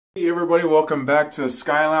Hey everybody, welcome back to the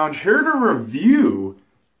Sky Lounge. Here to review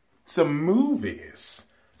some movies.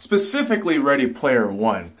 Specifically Ready Player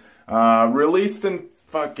One. Released in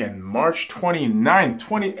fucking March 29th,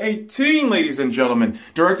 2018, ladies and gentlemen.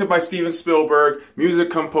 Directed by Steven Spielberg.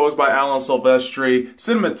 Music composed by Alan Silvestri.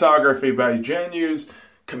 Cinematography by Janusz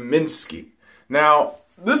Kaminski. Now,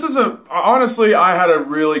 this is honestly, I had a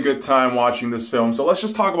really good time watching this film, so let's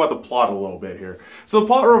just talk about the plot a little bit here. So the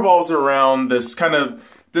plot revolves around this kind of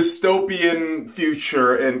dystopian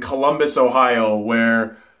future in Columbus, Ohio,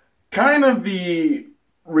 where kind of the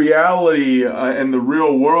reality and the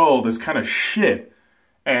real world is kind of shit.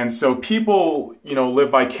 And so people,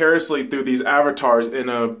 live vicariously through these avatars in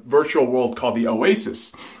a virtual world called the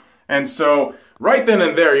Oasis. And so right then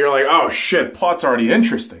and there, you're like, oh shit, plot's already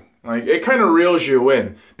interesting. Like, it kind of reels you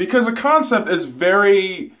in. Because the concept is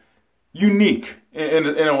very unique in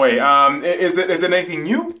a way. Is it anything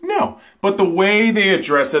new? No. But the way they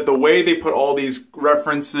address it, the way they put all these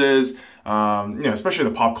references, especially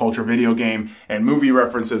the pop culture video game and movie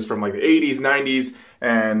references from like the 80s, 90s,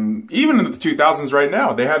 and even in the 2000s right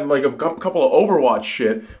now. They had like a couple of Overwatch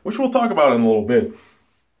shit, which we'll talk about in a little bit.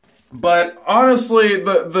 But honestly,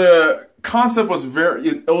 the concept was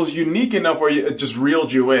it was unique enough where it just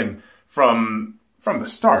reeled you in from the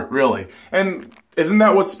start, really. And isn't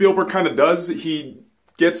that what Spielberg kind of does? He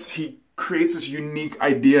creates this unique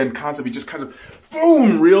idea and concept. He just kind of,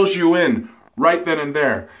 boom, reels you in right then and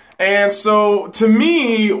there. And so, to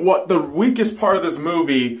me, what the weakest part of this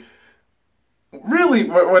movie, really,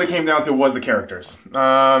 what it came down to was the characters.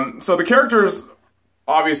 So the characters,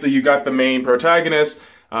 obviously, you got the main protagonist,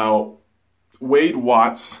 Wade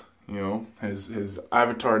Watts. His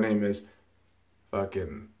avatar name is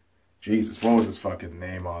fucking... Jesus, what was his fucking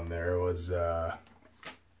name on there? It was,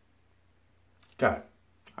 God,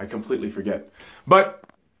 I completely forget. But,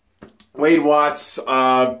 Wade Watts,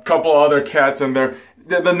 a couple other cats in there.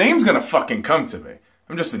 The name's gonna fucking come to me.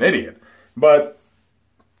 I'm just an idiot. But,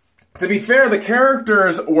 to be fair, the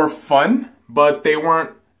characters were fun, but they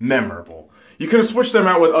weren't memorable. You could have switched them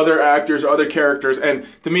out with other actors, other characters, and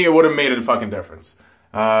to me, it would have made a fucking difference.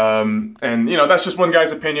 And, that's just one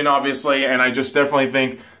guy's opinion, obviously, and I just definitely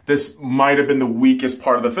think this might have been the weakest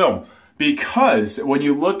part of the film. Because when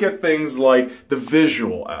you look at things like the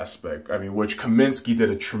visual aspect, which Kaminski did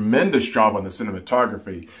a tremendous job on the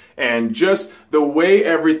cinematography, and just the way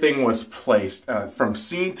everything was placed, from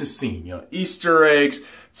scene to scene, Easter eggs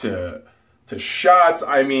to shots.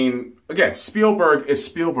 Again, Spielberg is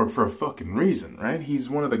Spielberg for a fucking reason, right? He's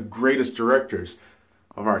one of the greatest directors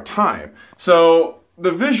of our time. So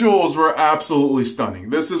the visuals were absolutely stunning.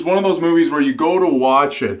 This is one of those movies where you go to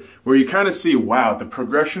watch it, where you kind of see, wow, the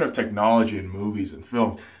progression of technology in movies and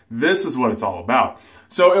films. This is what it's all about.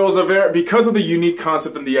 So it was because of the unique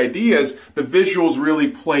concept and the ideas, the visuals really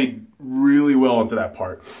played really well into that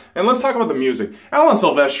part. And let's talk about the music. Alan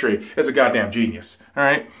Silvestri is a goddamn genius, all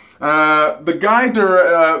right? The guy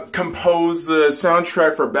composed the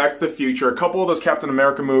soundtrack for Back to the Future, a couple of those Captain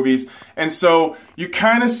America movies, and so you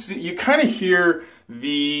kind of hear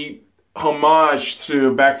the homage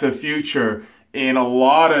to Back to the Future in a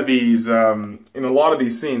lot of these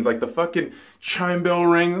scenes, like the fucking chime bell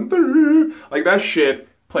ring, like that shit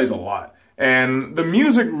plays a lot, and the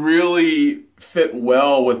music really fit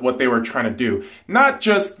well with what they were trying to do. Not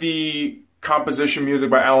just the composition music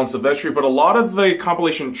by Alan Silvestri, but a lot of the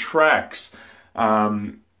compilation tracks, the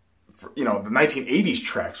 1980s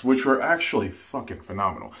tracks, which were actually fucking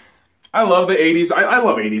phenomenal. I love the 80s. I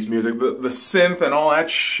love 80s music. The synth and all that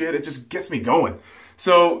shit, it just gets me going.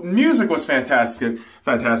 So, music was fantastic.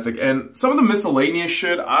 And some of the miscellaneous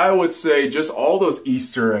shit, I would say just all those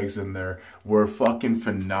Easter eggs in there were fucking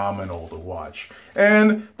phenomenal to watch.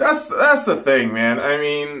 And that's the thing,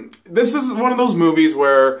 man. This is one of those movies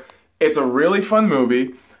where it's a really fun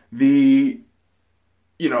movie. The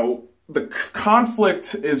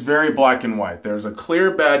conflict is very black and white. There's a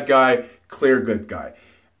clear bad guy, clear good guy.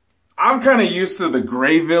 I'm kind of used to the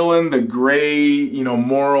gray villain, the gray,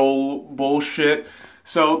 moral bullshit.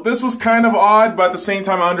 So this was kind of odd, but at the same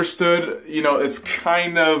time I understood, it's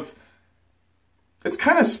kind of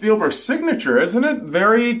Spielberg's signature, isn't it?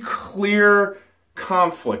 Very clear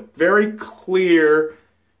conflict, very clear,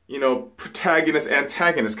 protagonist,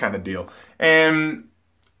 antagonist kind of deal. And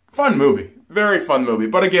fun movie, very fun movie.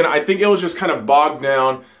 But again, I think it was just kind of bogged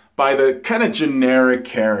down by the kind of generic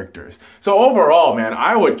characters. So overall, man,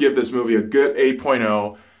 I would give this movie a good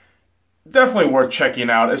 8.0. Definitely worth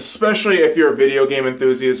checking out, especially if you're a video game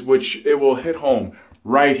enthusiast, which it will hit home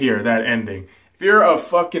right here, that ending. If you're a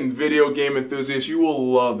fucking video game enthusiast, you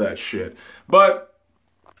will love that shit. But,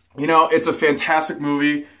 it's a fantastic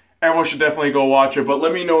movie. Everyone should definitely go watch it. But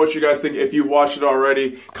let me know what you guys think if you've watched it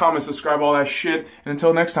already. Comment, subscribe, all that shit. And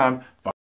until next time, bye.